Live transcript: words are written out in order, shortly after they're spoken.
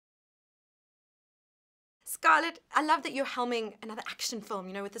Scarlett, I love that you're helming another action film,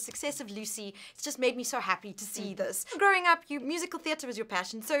 you know, with the success of Lucy. It's just made me so happy to see this. Growing up, musical theatre was your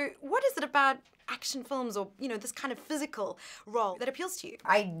passion, so what is it about action films or, you know, this kind of physical role that appeals to you?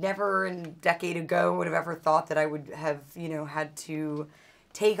 I never, a decade ago, would have ever thought that I would have, you know, had to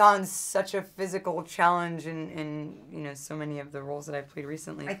take on such a physical challenge in you know, so many of the roles that I've played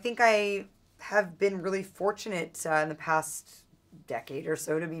recently. I think I have been really fortunate in the past decade or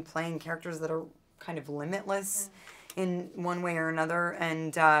so to be playing characters that are kind of limitless in one way or another,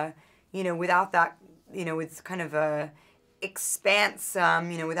 and you know, without that, you know, it's kind of a expanse,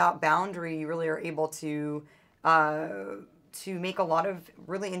 you know, without boundary, you really are able to make a lot of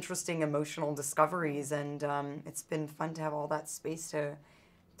really interesting emotional discoveries, and it's been fun to have all that space to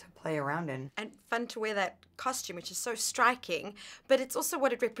play around in. And fun to wear that costume, which is so striking, but it's also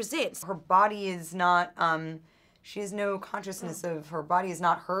what it represents. Her body is not, she has no consciousness of her body is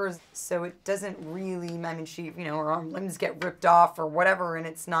not hers, so it doesn't really, I mean, she, you know, her arm limbs get ripped off or whatever, and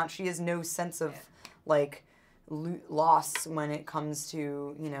it's not, she has no sense of, like, loss when it comes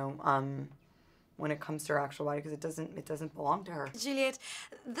to, you know, when it comes to her actual body, because it doesn't belong to her. Juliette,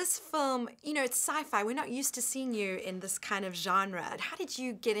 this film, you know, it's sci-fi. We're not used to seeing you in this kind of genre. How did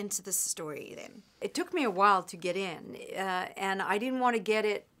you get into this story then? It took me a while to get in, and I didn't want to get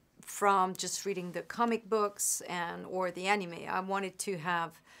it from just reading the comic books or the anime. I wanted to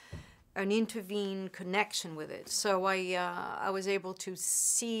have an intervene connection with it. So I was able to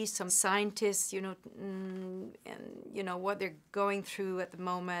see some scientists, you know, and you know what they're going through at the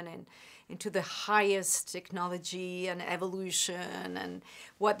moment, and into the highest technology and evolution and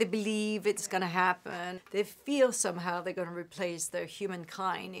what they believe it's going to happen. They feel somehow they're going to replace their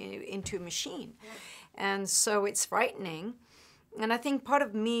humankind into a machine. And so it's frightening. And I think part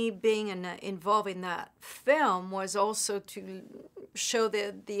of me being involved in that film was also to show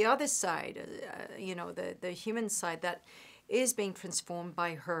the other side, you know, the human side that is being transformed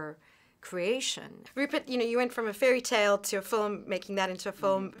by her creation. Rupert, you know, you went from a fairy tale to a film, making that into a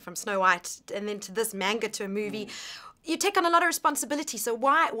film, from Snow White, and then to this manga to a movie. You take on a lot of responsibility, so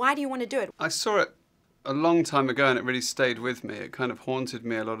why do you want to do it? I saw it a long time ago and it really stayed with me. It kind of haunted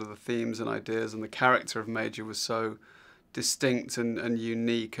me, a lot of the themes and ideas, and the character of Major was so distinct and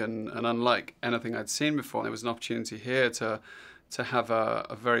unique and unlike anything I'd seen before. There was an opportunity here to have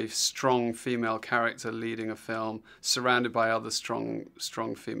a very strong female character leading a film, surrounded by other strong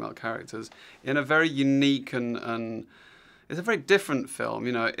female characters, in a very unique and it's a very different film.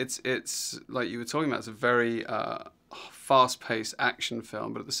 You know, it's like you were talking about. It's a very fast-paced action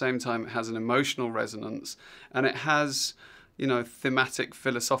film, but at the same time, it has an emotional resonance, and it has, you know, thematic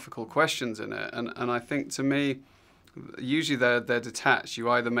philosophical questions in it. And I think, to me, usually they're detached. You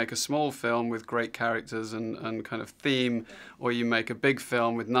either make a small film with great characters and kind of theme, or you make a big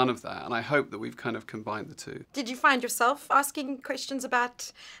film with none of that. And I hope that we've kind of combined the two. Did you find yourself asking questions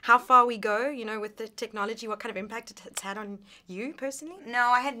about how far we go, you know, with the technology, what kind of impact it's had on you personally? No,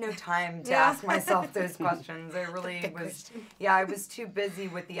 I had no time to ask myself those questions. I really was, I was too busy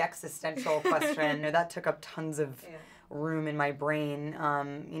with the existential question. That took up tons of room in my brain.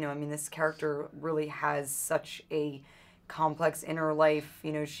 You know, I mean, this character really has such a complex inner life.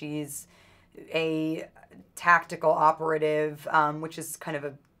 You know, she's a tactical operative, which is kind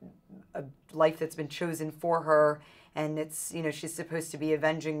of a life that's been chosen for her, and it's, you know, she's supposed to be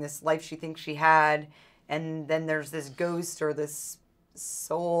avenging this life she thinks she had, and then there's this ghost or this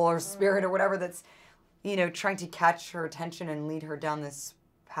soul or spirit or whatever that's, you know, trying to catch her attention and lead her down this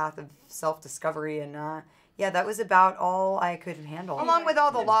path of self-discovery. And yeah, that was about all I could handle. Along with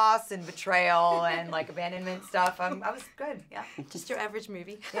all the loss and betrayal and, like, abandonment stuff, I was good, yeah. Just your average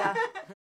movie. Yeah.